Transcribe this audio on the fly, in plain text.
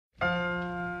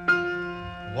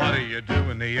What do you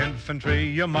do in the infantry?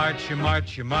 You march, you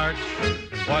march, you march.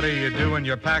 And what do you do when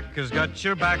your pack has got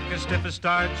your back as stiff as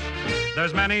starch?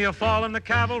 There's many a fall in the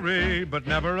cavalry, but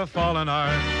never a fall in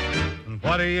arms. And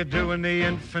what do you do in the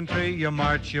infantry? You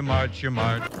march, you march, you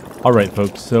march. All right,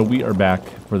 folks, so we are back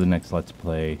for the next Let's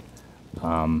Play.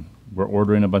 We're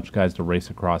ordering a bunch of guys to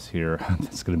race across here.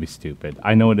 That's going to be stupid.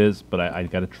 I know it is, but I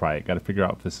got to try it. Got to figure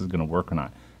out if this is going to work or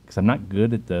not. Because I'm not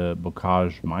good at the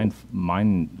bocage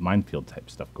minefield type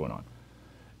stuff going on.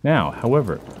 Now,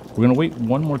 however, we're going to wait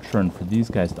one more turn for these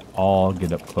guys to all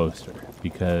get up closer.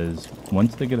 Because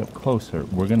once they get up closer,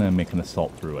 we're going to make an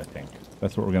assault through, I think.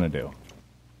 That's what we're going to do.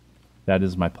 That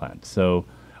is my plan. So,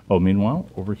 oh, meanwhile,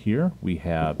 over here, we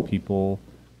have people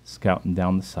scouting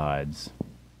down the sides.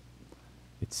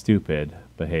 It's stupid,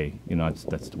 but hey, you know,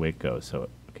 that's the way it goes. So,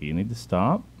 okay, you need to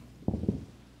stop.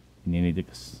 And you need to...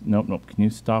 Nope. Can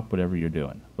you stop whatever you're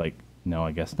doing? Like, no,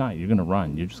 I guess not. You're going to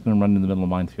run. You're just going to run in the middle of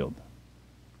the minefield.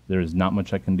 There is not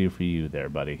much I can do for you there,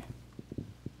 buddy.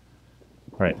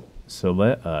 All right, so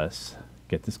let us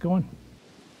get this going.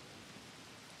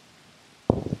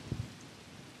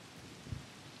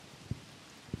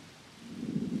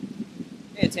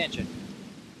 Pay attention.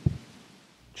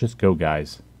 Just go,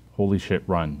 guys. Holy shit,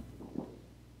 run.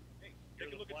 Hey,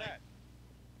 take a look at that.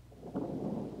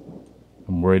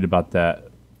 I'm worried about that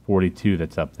 42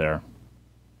 that's up there.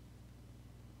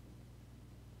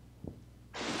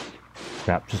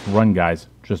 Crap, just run, guys.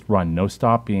 Just run. No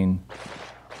stopping.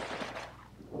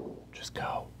 Just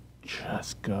go.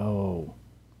 Just go.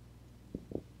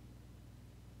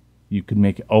 You could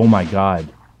make it. Oh my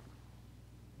god.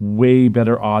 Way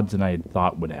better odds than I had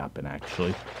thought would happen,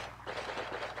 actually.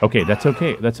 Okay, that's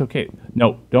okay. That's okay.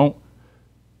 No, don't.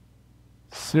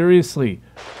 Seriously.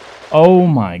 Oh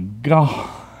my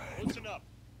god. Listen up.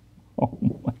 Oh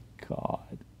my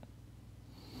god.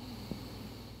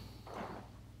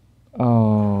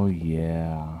 Oh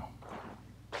yeah.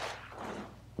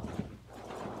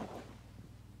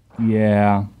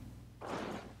 Yeah.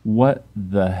 What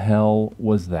the hell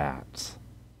was that?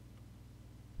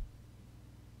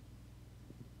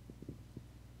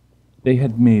 They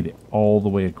had made it all the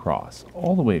way across.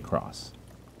 All the way across.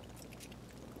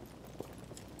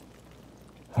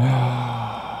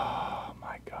 Oh,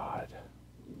 my God.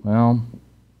 Well,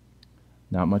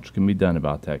 not much can be done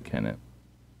about that, can it?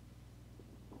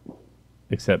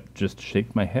 Except just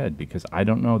shake my head because I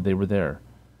don't know they were there.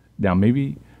 Now,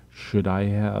 maybe should I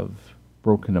have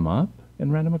broken them up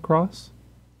and ran them across?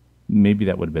 Maybe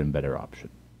that would have been a better option.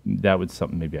 That was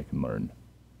something maybe I can learn.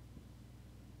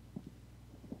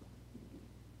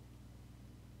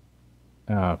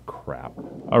 Oh, crap.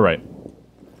 All right.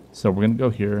 So we're going to go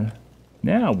here.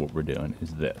 Now what we're doing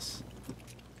is this.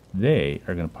 They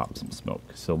are going to pop some smoke.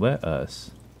 So let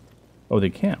us... Oh, they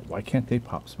can't. Why can't they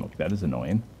pop smoke? That is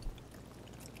annoying.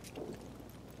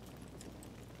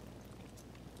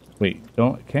 Wait,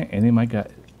 can't any of my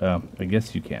guys... I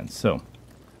guess you can. So,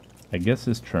 I guess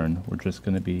this turn, we're just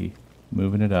going to be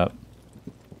moving it up.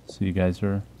 So you guys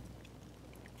are...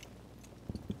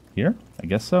 Here? I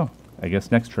guess so. I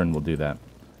guess next turn we'll do that.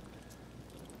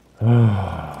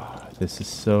 This is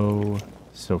so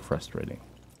frustrating.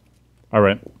 All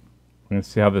right. We're going to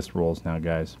see how this rolls now,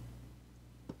 guys.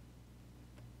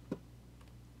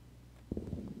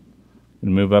 Going to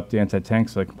move up the anti-tank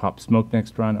so I can pop smoke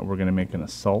next run, and we're going to make an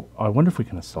assault. Oh, I wonder if we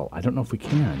can assault. I don't know if we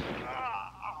can.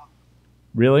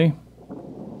 Really?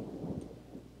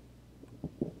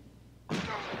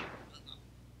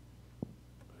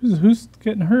 Who's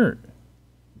getting hurt?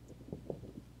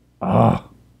 Ah.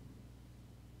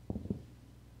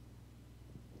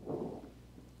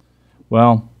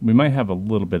 Well, we might have a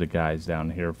little bit of guys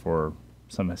down here for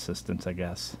some assistance, I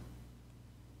guess.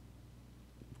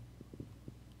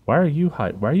 Why are you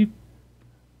high? Why are you...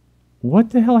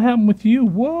 What the hell happened with you?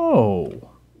 Whoa!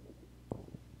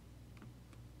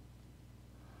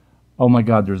 Oh my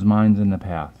god, there's mines in the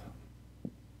path.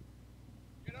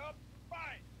 Get up,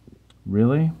 fight.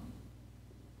 Really?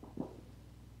 What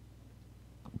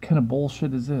kind of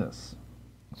bullshit is this?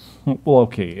 Well,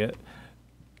 okay.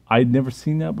 I'd never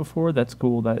seen that before. That's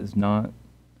cool. That is not...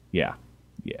 Yeah.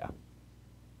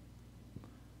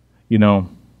 You know,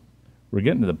 we're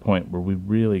getting to the point where we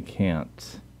really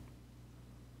can't...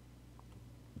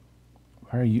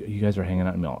 Why are you... You guys are hanging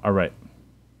out in the middle. All right.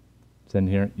 Send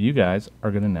here. You guys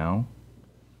are going to now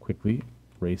quickly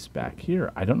race back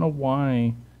here. I don't know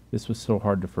why this was so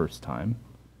hard the first time.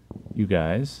 You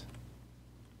guys...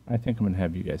 I think I'm going to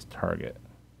have you guys target.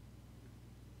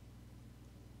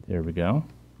 There we go.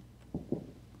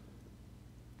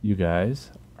 You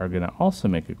guys are going to also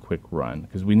make a quick run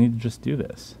because we need to just do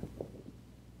this.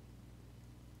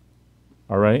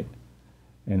 All right.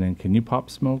 And then can you pop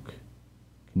smoke?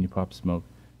 Can you pop smoke?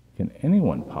 Can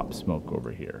anyone pop smoke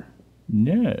over here?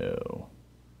 No.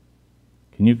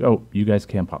 Can you? Oh, you guys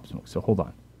can pop smoke. So hold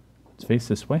on. Let's face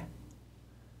this way.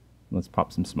 Let's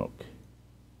pop some smoke.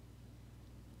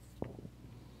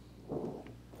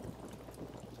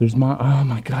 There's oh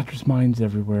my God, there's mines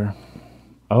everywhere.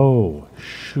 Oh,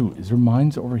 shoot. Is there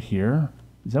mines over here?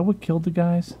 Is that what killed the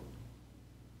guys?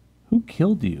 Who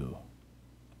killed you?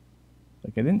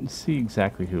 Like, I didn't see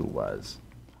exactly who it was.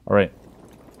 All right.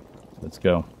 Let's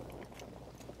go.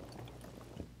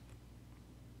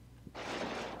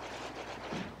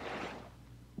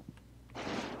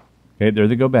 Okay, there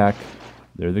they go back.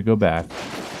 There they go back.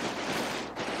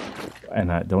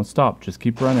 And don't stop. Just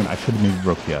keep running. I should have maybe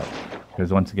broke you up.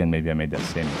 Because once again, maybe I made that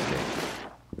same mistake.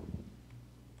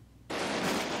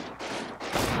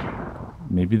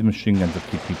 Maybe the machine guns will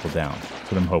keep people down.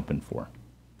 That's what I'm hoping for.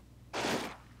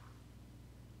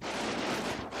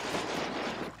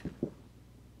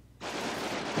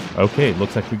 Okay,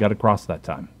 looks like we got across that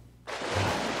time.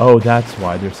 Oh, that's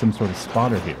why. There's some sort of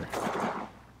spotter here.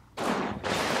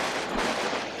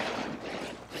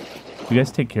 You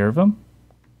guys take care of him?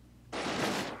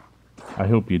 I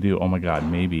hope you do. Oh my God,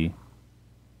 maybe.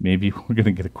 Maybe we're going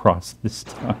to get across this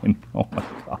time. Oh my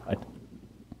God.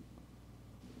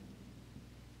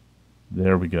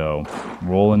 There we go.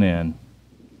 Rolling in.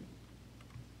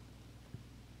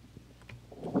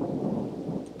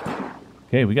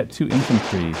 Okay, we got 2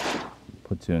 infantry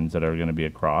platoons that are going to be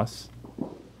across.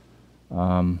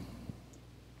 All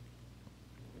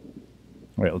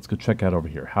right, let's go check out over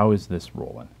here. How is this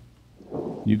rolling?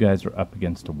 You guys are up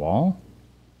against a wall.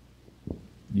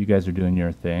 You guys are doing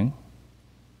your thing.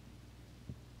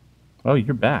 Oh,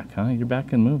 you're back, huh? You're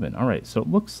back and moving. All right, so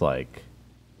it looks like...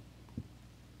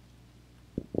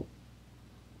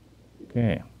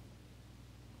 Okay.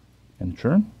 And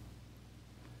churn.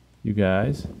 You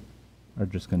guys are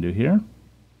just going to do here.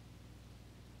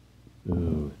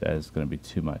 Ooh, that is going to be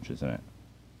too much, isn't it?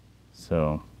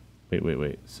 So,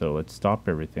 wait. So let's stop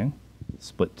everything.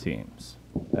 Split teams.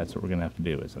 That's what we're going to have to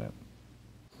do, isn't it?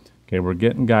 Okay, we're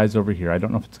getting guys over here. I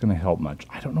don't know if it's going to help much.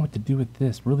 I don't know what to do with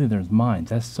this. Really, there's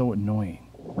mines. That's so annoying.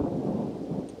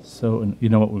 So, you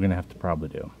know what we're going to have to probably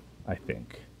do, I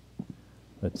think.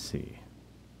 Let's see.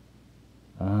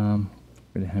 We're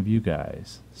going to have you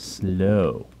guys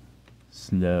slow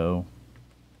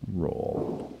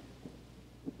roll.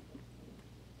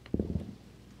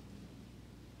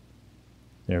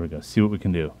 There we go. See what we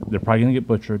can do. They're probably going to get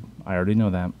butchered. I already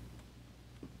know that.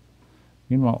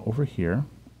 Meanwhile, over here,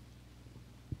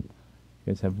 you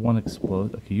guys have 1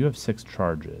 explode. Okay, you have 6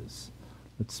 charges.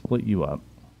 Let's split you up.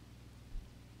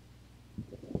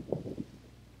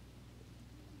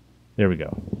 There we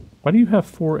go. Why do you have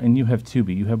 4 and you have 2,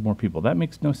 but you have more people? That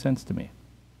makes no sense to me.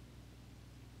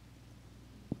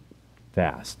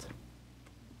 Fast.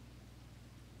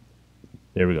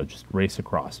 There we go. Just race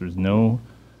across. There's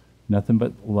nothing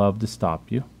but love to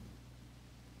stop you.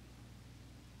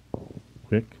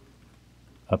 Quick.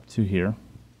 Up to here.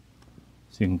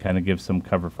 So you can kind of give some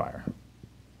cover fire.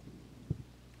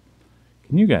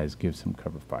 Can you guys give some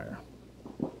cover fire?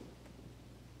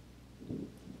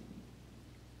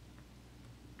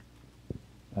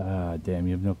 Damn,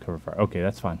 you have no cover fire. Okay,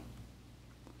 that's fine.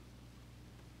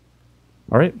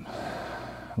 All right.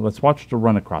 Let's watch the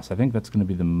run across. I think that's going to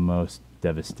be the most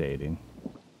devastating.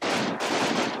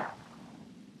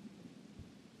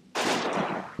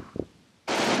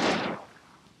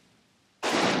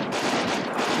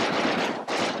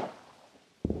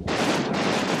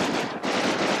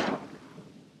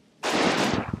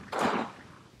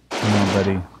 Come on,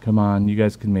 buddy. Come on. You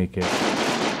guys can make it.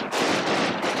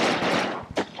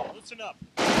 Listen up.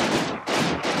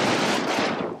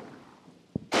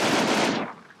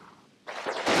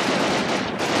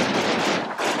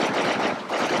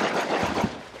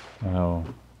 Oh,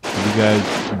 if you guys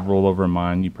roll over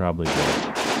mine, you probably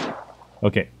did.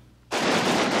 Okay.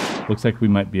 Looks like we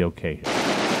might be okay here.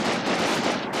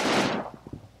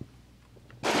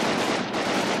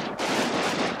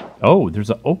 Oh, there's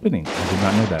an opening. I did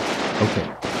not know that. Okay.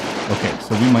 Okay,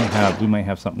 so we might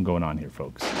have something going on here,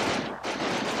 folks.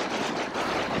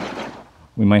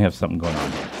 We might have something going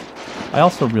on here. I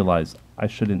also realized I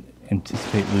shouldn't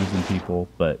anticipate losing people,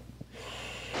 but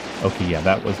okay, yeah,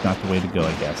 that was not the way to go,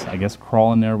 I guess. I guess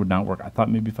crawling there would not work. I thought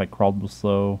maybe if I crawled real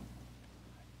slow.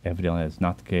 Evidently that's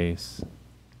not the case.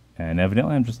 And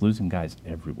evidently I'm just losing guys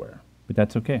everywhere. But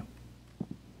that's okay.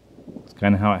 It's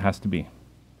kind of how it has to be.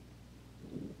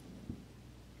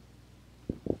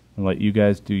 I'll let you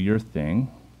guys do your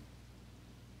thing.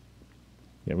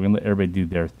 Yeah, we're going to let everybody do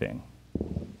their thing.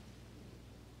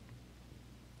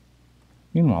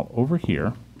 Meanwhile, over here,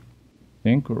 I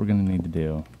think what we're going to need to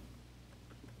do,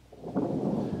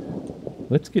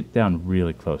 let's get down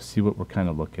really close, see what we're kind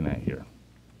of looking at here.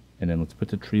 And then let's put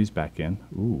the trees back in.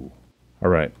 Ooh. All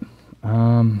right.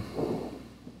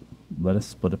 Let us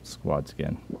split up the squads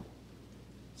again.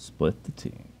 Split the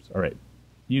teams. All right.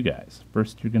 You guys,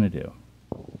 first you're going to do,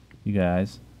 you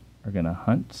guys are going to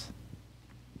hunt.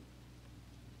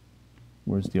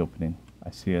 Where's the opening?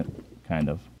 I see it, kind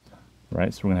of. All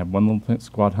right, so we're going to have one little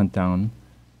squad hunt down.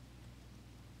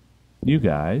 You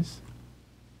guys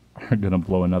are going to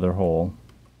blow another hole.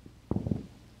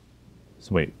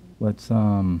 So wait, let's,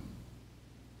 I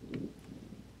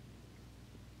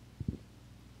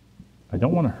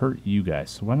don't want to hurt you guys,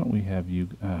 so why don't we have you...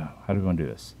 how do we want to do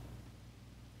this?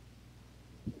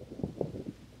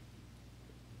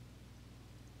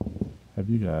 Have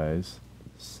you guys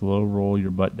slow roll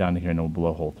your butt down to here and we'll blow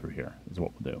a hole through here, is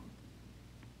what we'll do.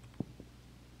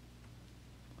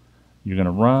 You're going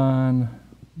to run.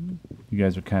 You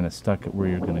guys are kind of stuck at where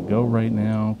you're going to go right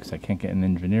now because I can't get an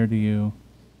engineer to you.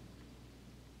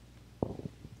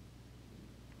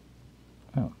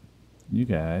 Oh, you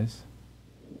guys...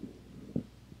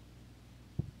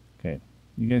 Okay,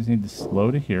 you guys need to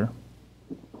slow to here,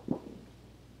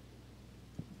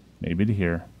 maybe to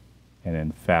here, and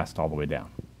then fast all the way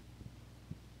down.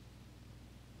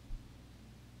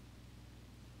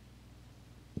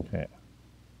 Okay,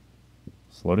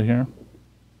 slow to here,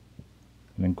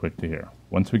 and then quick to here.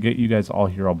 Once we get you guys all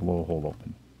here, I'll blow a hole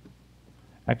open.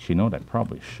 Actually, you know what I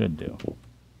probably should do?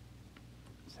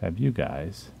 Is have you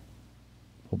guys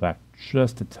pull back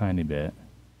just a tiny bit.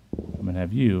 I'm going to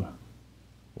have you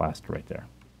blast right there.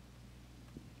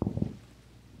 All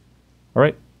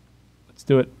right, let's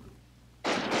do it.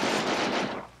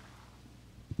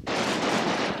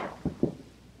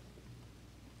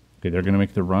 Okay, they're going to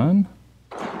make the run.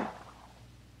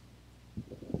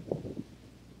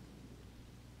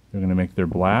 They're going to make their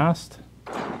blast.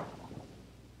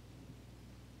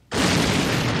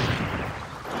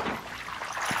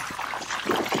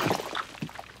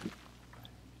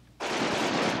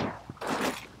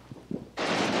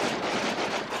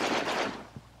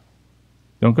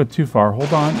 Don't go too far.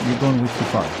 Hold on. You're going way too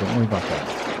far. Don't worry about that.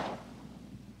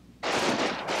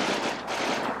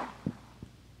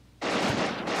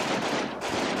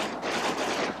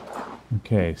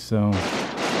 Okay, so...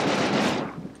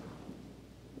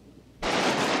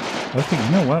 Okay,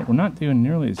 you know what? We're not doing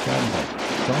nearly as bad as I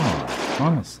thought,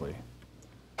 honestly.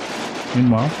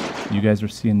 Meanwhile, you guys are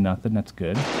seeing nothing. That's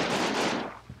good.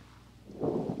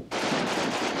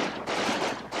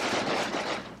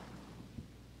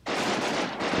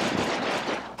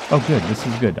 Oh, good. This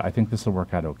is good. I think this will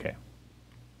work out okay.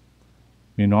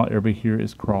 Meanwhile, everybody here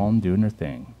is crawling, doing their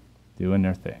thing. Doing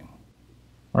their thing.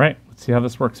 All right, let's see how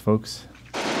this works, folks.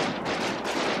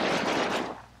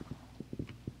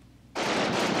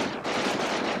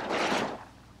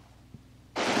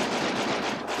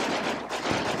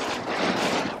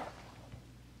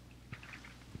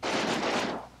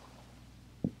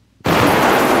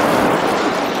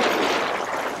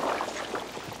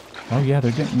 Oh yeah,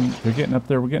 they're getting up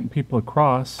there. We're getting people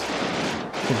across.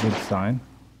 That's a good sign.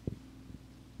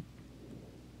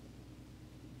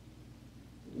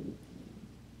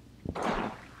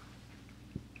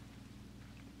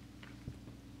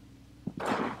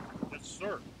 Yes,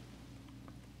 sir.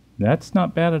 That's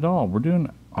not bad at all. We're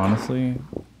doing, honestly,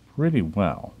 pretty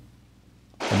well.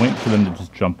 I'm waiting for them to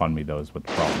just jump on me, though, is what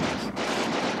the problem is.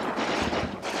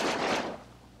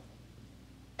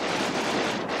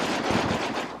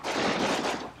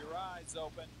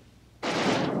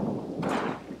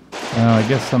 I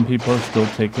guess some people are still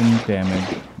taking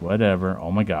damage. Whatever.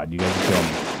 Oh my god, you guys are killing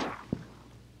me.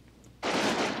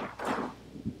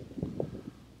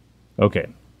 Okay.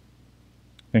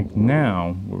 I think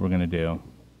now what we're going to do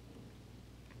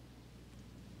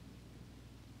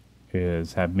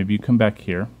is have maybe you come back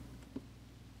here.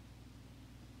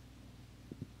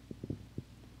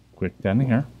 Quick down to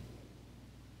here.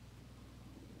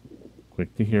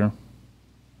 Quick to here.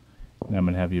 And I'm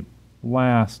going to have you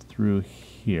blast through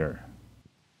here.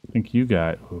 I think you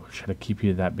got... Oh, should I keep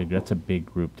you that big? That's a big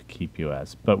group to keep you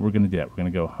as. But we're going to do that. We're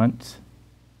going to go hunt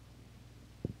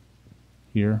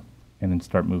here and then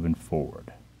start moving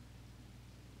forward.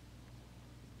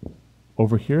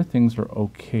 Over here, things are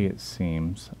okay, it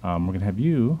seems. We're going to have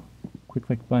you, quick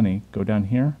like bunny, go down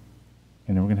here.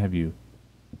 And then we're going to have you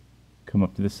come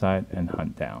up to this side and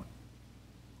hunt down.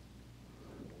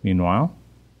 Meanwhile,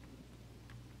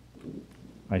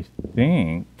 I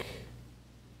think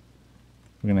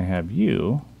we're going to have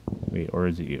you... Wait, or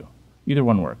is it you? Either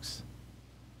one works.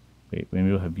 Wait, maybe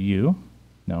we'll have you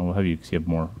No, we'll have you because you have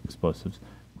more explosives.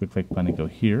 Quick like bunny, go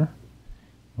here.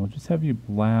 We'll just have you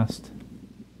blast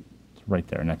right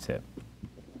there, and that's it.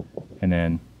 And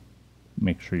then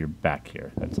make sure you're back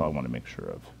here. That's all I want to make sure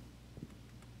of.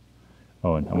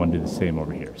 Oh, and I want to do the same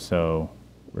over here. So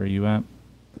where are you at?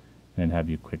 And have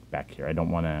you quick back here. I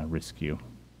don't want to risk you.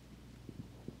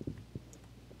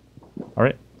 All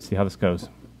right, see how this goes.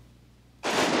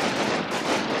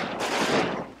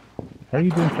 How are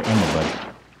you doing for ammo, bud?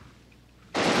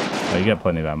 Oh, you got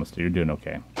plenty of ammo, so you're doing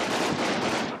okay.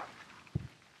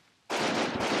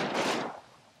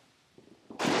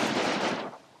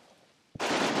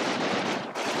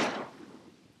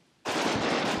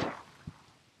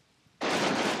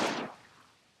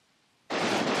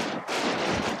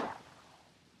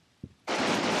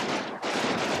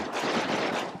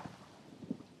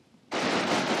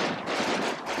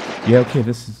 Yeah, okay,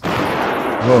 this is...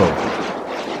 Whoa.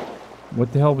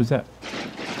 What the hell was that?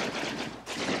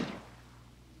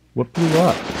 What blew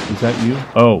up? Was that you?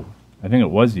 Oh, I think it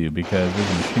was you because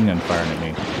there's a machine gun firing at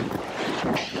me.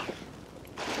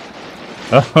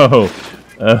 Oh,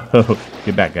 oh.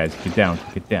 Get back, guys. Get down.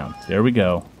 Get down. There we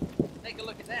go. Take a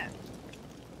look at that.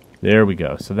 There we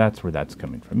go. So that's where that's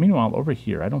coming from. Meanwhile, over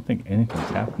here, I don't think anything's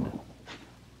happening.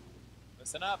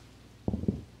 Listen up.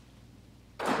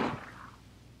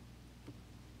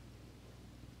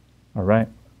 All right.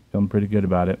 Feeling pretty good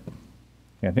about it.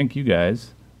 Okay, I think you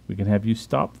guys, we can have you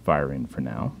stop firing for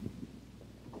now.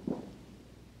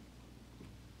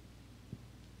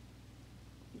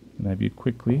 And have you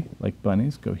quickly, like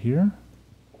bunnies, go here.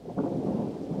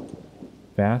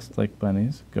 Fast, like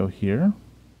bunnies, go here.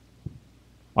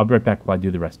 I'll be right back while I do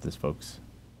the rest of this, folks.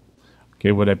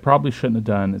 Okay, what I probably shouldn't have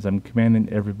done is I'm commanding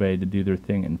everybody to do their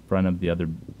thing in front of the other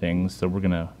things. So we're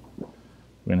gonna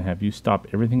have you stop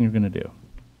everything you're gonna do.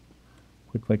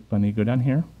 Quick like bunny, go down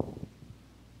here.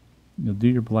 You'll do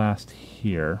your blast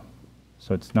here,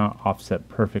 so it's not offset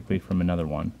perfectly from another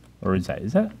one. Or is that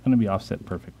going to be offset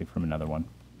perfectly from another one?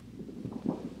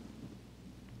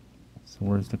 So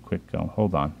where's the quick go?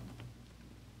 Hold on.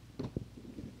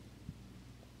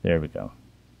 There we go.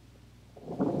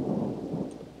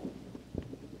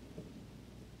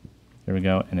 There we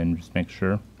go, and then just make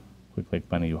sure, quick like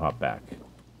bunny, you hop back.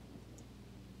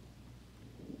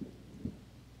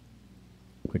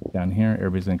 Quick down here,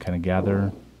 everybody's going to kind of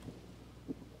gather.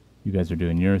 You guys are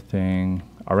doing your thing.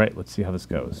 All right, let's see how this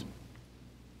goes.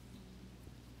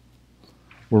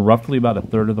 We're roughly about a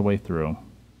third of the way through.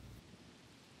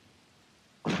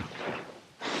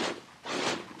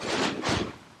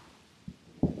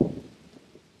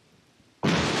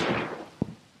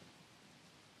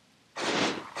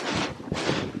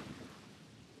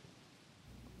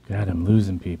 God, I'm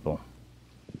losing people.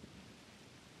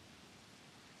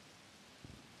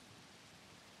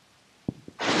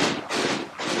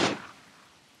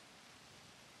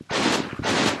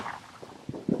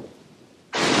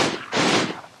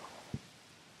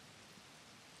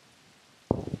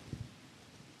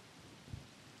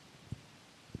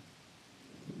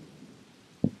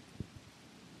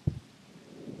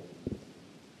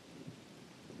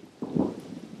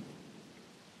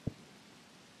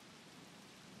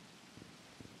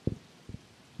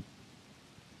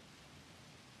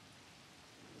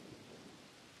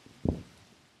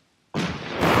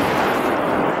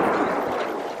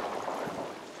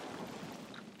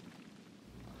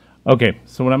 Okay,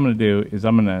 so what I'm going to do is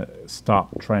I'm going to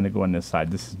stop trying to go on this side.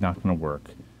 This is not going to work.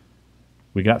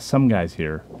 We got some guys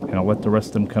here, and I'll let the rest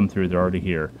of them come through. They're already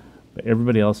here. But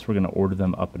everybody else, we're going to order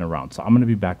them up and around. So I'm going to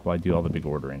be back while I do all the big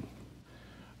ordering.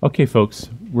 Okay, folks,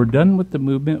 we're done with the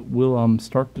movement. We'll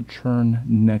start to churn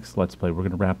next Let's Play. We're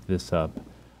going to wrap this up.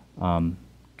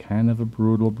 Kind of a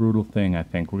brutal thing, I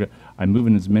think. I'm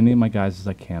moving as many of my guys as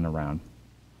I can around.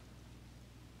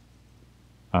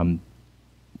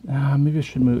 Maybe I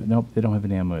should move. Nope, they don't have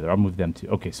an ammo either. I'll move them too.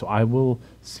 Okay, so I will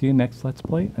see you next Let's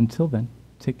Play. Until then,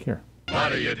 take care.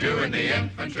 What do you do in the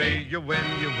infantry? You win,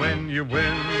 you win, you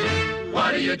win.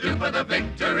 What do you do for the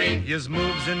victory? Yous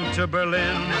moves into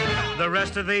Berlin. The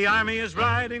rest of the army is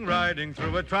riding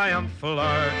through a triumphal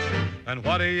arch. And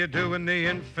what do you do in the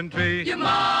infantry? You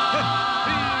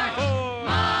march!